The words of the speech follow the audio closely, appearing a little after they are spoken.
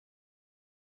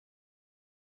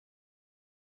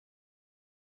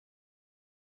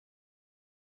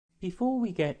Before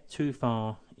we get too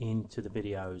far into the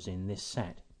videos in this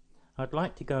set, I'd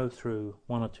like to go through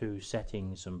one or two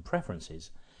settings and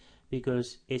preferences,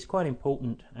 because it's quite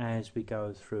important as we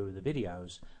go through the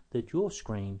videos that your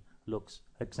screen looks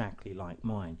exactly like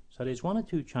mine. So there's one or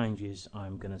two changes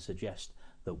I'm going to suggest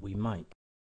that we make.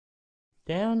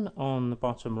 Down on the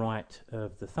bottom right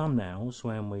of the thumbnails,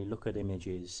 when we look at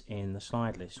images in the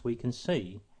slide list, we can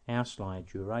see our slide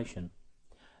duration,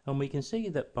 and we can see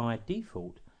that by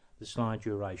default the slide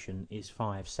duration is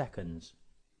 5 seconds.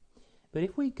 But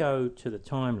if we go to the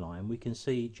timeline, we can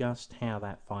see just how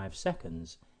that 5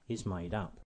 seconds is made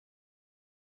up.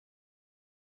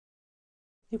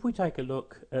 If we take a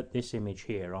look at this image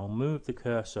here, I'll move the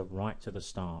cursor right to the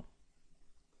start.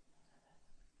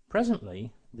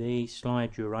 Presently, the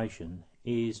slide duration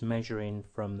is measuring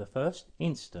from the first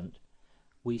instant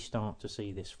we start to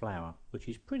see this flower, which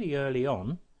is pretty early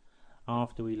on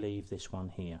after we leave this one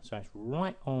here. So it's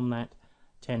right on that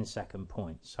 10-second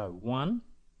point. So 1,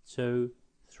 2,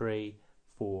 3,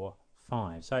 4,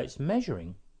 5. So it's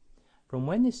measuring from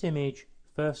when this image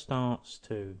first starts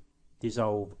to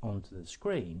dissolve onto the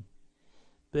screen,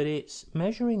 but it's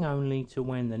measuring only to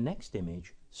when the next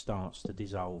image starts to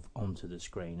dissolve onto the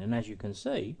screen. And as you can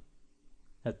see,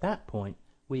 at that point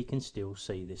we can still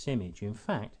see this image. In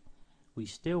fact, we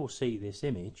still see this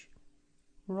image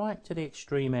right to the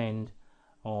extreme end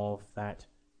of that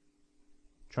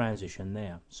transition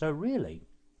there. So really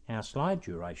our slide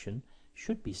duration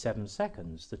should be 7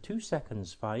 seconds. The 2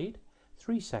 seconds fade,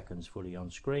 3 seconds fully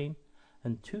on screen,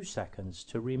 and 2 seconds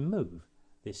to remove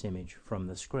this image from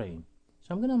the screen. So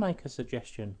I'm going to make a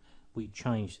suggestion we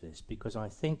change this, because I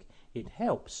think it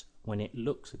helps when it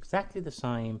looks exactly the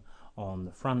same on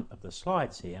the front of the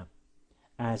slides here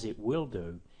as it will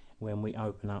do when we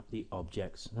open up the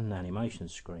objects and animation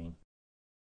screen.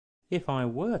 If I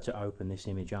were to open this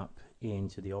image up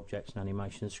into the objects and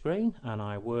animation screen and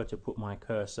I were to put my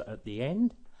cursor at the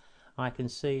end, I can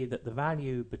see that the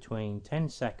value between 10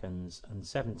 seconds and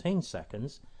 17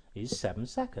 seconds is 7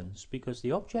 seconds, because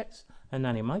the objects and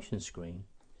animation screen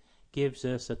gives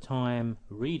us a time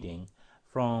reading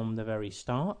from the very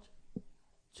start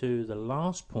to the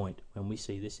last point when we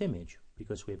see this image,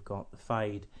 because we've got the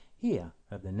fade here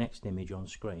of the next image on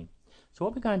screen. So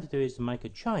what we're going to do is to make a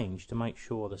change to make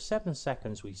sure the 7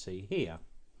 seconds we see here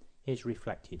is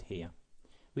reflected here.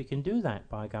 We can do that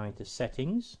by going to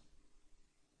Settings,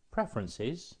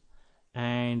 Preferences,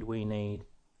 and we need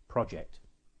Project.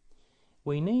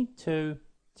 We need to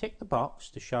tick the box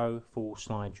to show full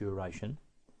slide duration,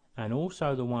 and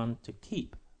also the one to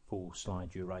keep full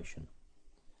slide duration.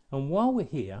 And while we're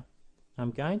here,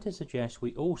 I'm going to suggest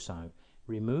we also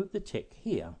remove the tick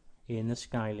here in the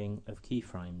scaling of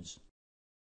keyframes.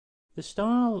 The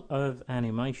style of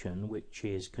animation, which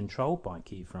is controlled by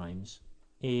keyframes,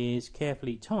 is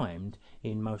carefully timed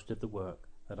in most of the work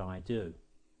that I do.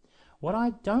 What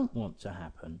I don't want to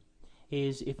happen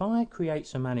is if I create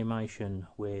some animation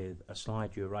with a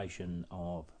slide duration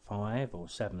of 5 or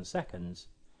 7 seconds,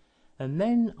 and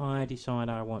then I decide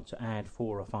I want to add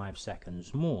 4 or 5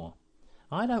 seconds more,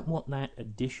 I don't want that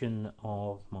addition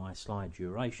of my slide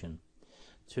duration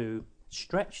to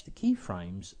stretch the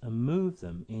keyframes and move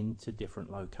them into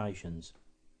different locations.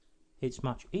 It's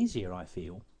much easier, I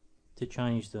feel, to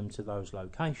change them to those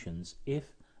locations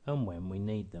if and when we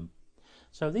need them.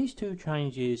 So these two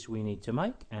changes we need to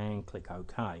make, and click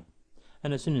OK.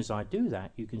 And as soon as I do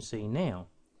that, you can see now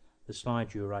the slide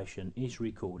duration is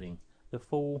recording the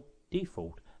full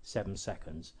default 7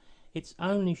 seconds. It's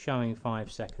only showing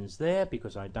 5 seconds there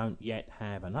because I don't yet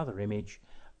have another image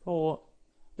for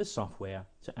the software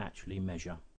to actually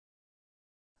measure.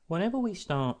 Whenever we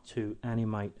start to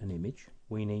animate an image,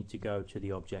 we need to go to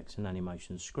the Objects and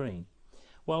Animation screen.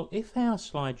 Well, if our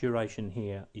slide duration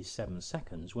here is 7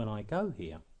 seconds, when I go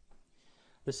here,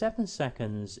 the 7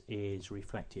 seconds is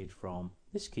reflected from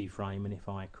this keyframe, and if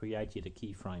I created a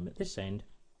keyframe at this end,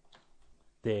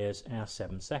 there's our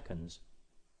 7 seconds.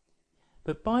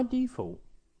 But by default,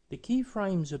 the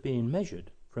keyframes are being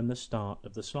measured from the start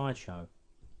of the slideshow.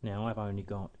 Now, I've only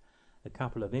got a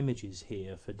couple of images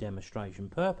here for demonstration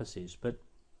purposes, but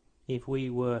if we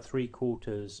were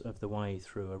 3/4 of the way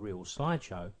through a real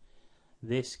slideshow,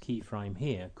 this keyframe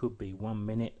here could be 1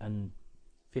 minute and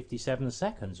 57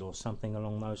 seconds or something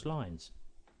along those lines.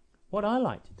 What I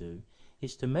like to do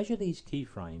is to measure these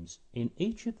keyframes in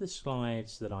each of the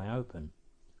slides that I open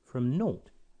from 0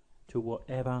 to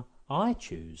whatever I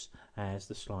choose as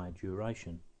the slide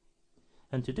duration.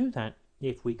 And to do that,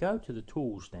 if we go to the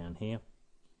tools down here,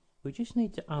 we just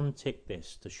need to untick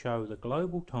this to show the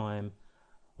global time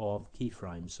of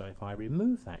keyframes. So if I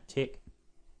remove that tick,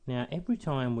 Now every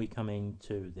time we come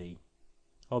into the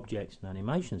Objects and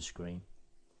Animation screen,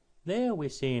 there we're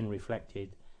seeing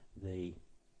reflected the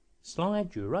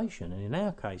slide duration, and in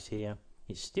our case here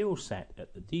it's still set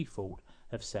at the default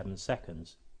of 7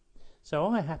 seconds. So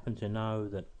I happen to know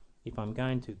that if I'm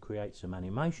going to create some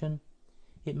animation,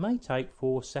 it may take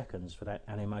 4 seconds for that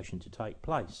animation to take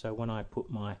place. So when I put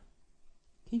my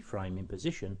keyframe in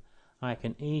position, I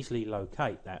can easily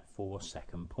locate that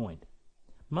 4-second point.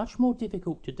 Much more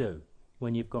difficult to do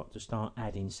when you've got to start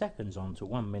adding seconds onto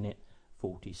 1 minute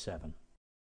 47.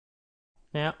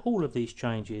 Now all of these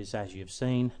changes, as you've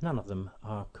seen, none of them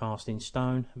are cast in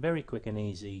stone. Very quick and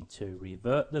easy to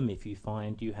revert them if you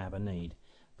find you have a need.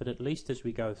 But at least as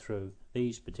we go through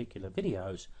these particular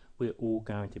videos, we're all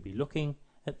going to be looking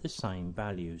at the same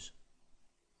values.